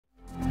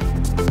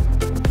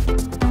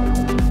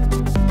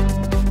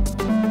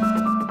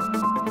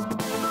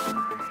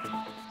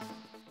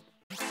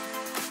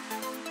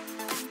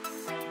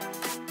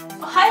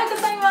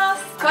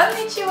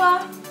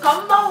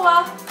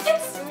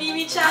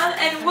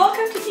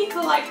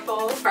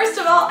delightful. First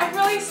of all, I'm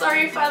really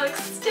sorry if I look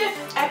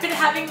stiff. I've been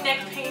having neck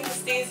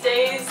pains these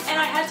days and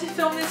I had to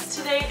film this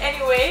today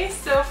anyway,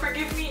 so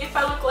forgive me if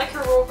I look like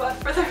a robot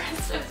for the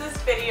rest of this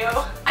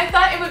video. I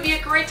thought it would be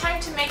a great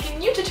time to make a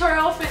new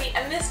tutorial for the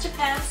I Miss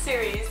Japan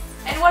series.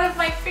 And one of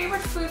my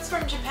favorite foods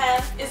from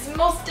Japan is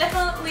most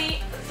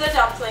definitely the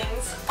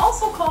dumplings,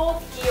 also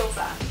called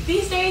gyoza.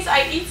 These days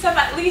I eat some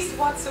at least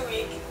once a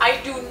week. I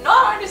do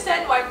not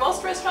understand why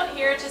most restaurants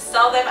here just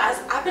sell them as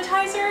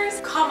appetizers.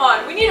 Come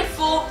on, we need a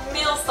full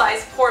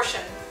meal-sized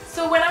portion.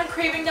 So when I'm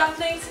craving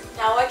dumplings,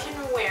 now I can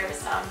wear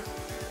some.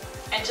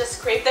 And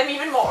just crave them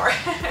even more.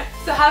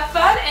 So have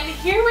fun, and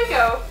here we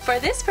go! For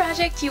this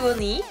project you will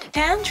need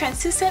pan,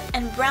 translucent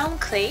and brown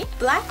clay,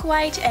 black,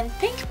 white and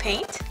pink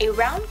paint, a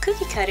round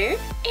cookie cutter,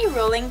 a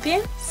rolling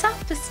pin,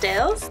 soft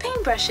pastels,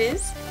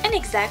 paintbrushes, an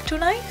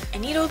Xactoknife, a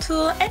needle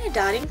tool and a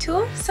dotting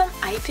tool, some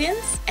eye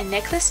pins, a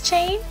necklace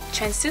chain,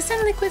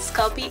 translucent liquid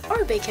sculpey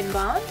or bacon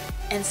bond,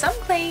 and some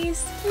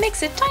glaze.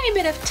 Mix a tiny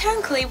bit of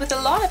tan clay with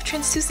a lot of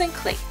translucent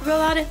clay.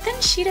 Roll out a thin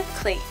sheet of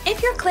clay.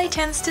 If your clay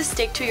tends to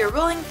stick to your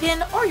rolling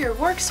pin or your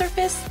work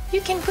surface,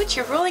 you can put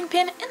your rolling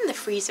pin in the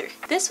freezer.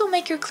 This will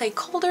make your clay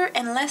colder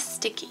and less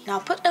sticky. Now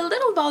put a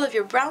little ball of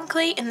your brown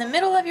clay in the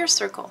middle of your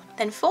circle.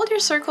 Then fold your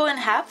circle in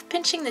half,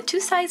 pinching the two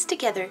sides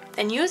together.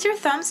 Then use your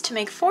thumbs to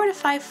make 4 to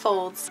 5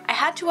 folds. I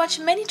had to watch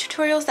many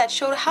tutorials that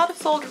showed how to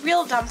fold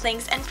real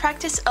dumplings and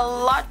practice a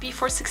lot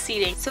before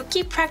succeeding. So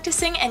keep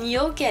practicing and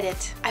you'll get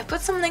it. I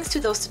put some links to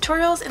those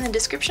tutorials in the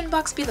description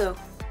box below.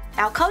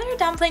 Now color your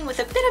dumpling with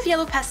a bit of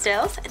yellow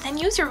pastels, and then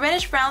use your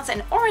reddish browns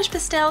and orange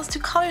pastels to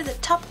color the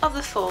top of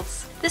the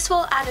folds. This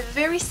will add a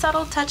very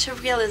subtle touch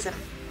of realism.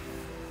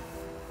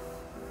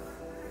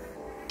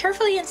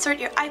 Carefully insert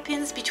your eye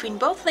pins between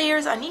both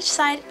layers on each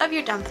side of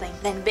your dumpling.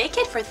 Then bake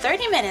it for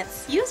 30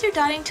 minutes. Use your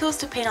dotting tools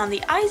to paint on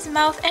the eyes,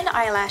 mouth and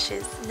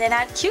eyelashes. Then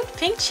add cute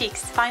pink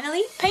cheeks.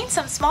 Finally, paint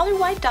some smaller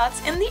white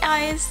dots in the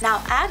eyes.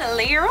 Now add a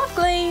layer of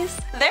glaze.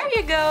 There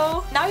you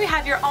go! Now you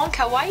have your own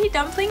kawaii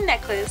dumpling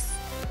necklace.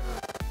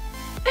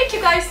 Thank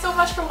you guys so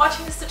much for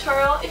watching this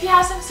tutorial. If you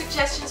have some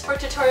suggestions for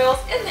tutorials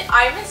in the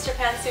I Miss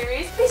Japan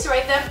series, please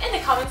write them in the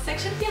comment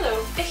section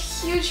below. A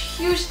huge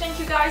thank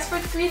you guys for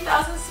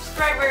 3,000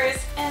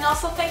 subscribers, and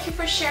also thank you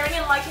for sharing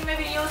and liking my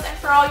videos and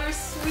for all your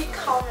sweet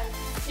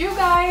comments. You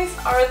guys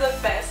are the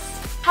best.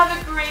 Have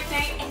a great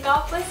day and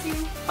God bless you.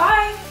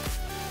 Bye!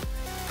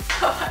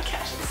 Oh my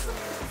gosh.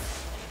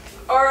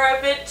 Or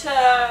a bit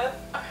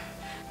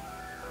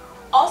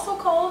also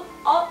called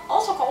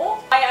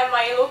I am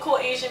my local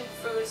Asian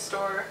food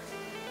store.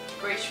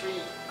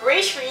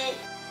 Grocery.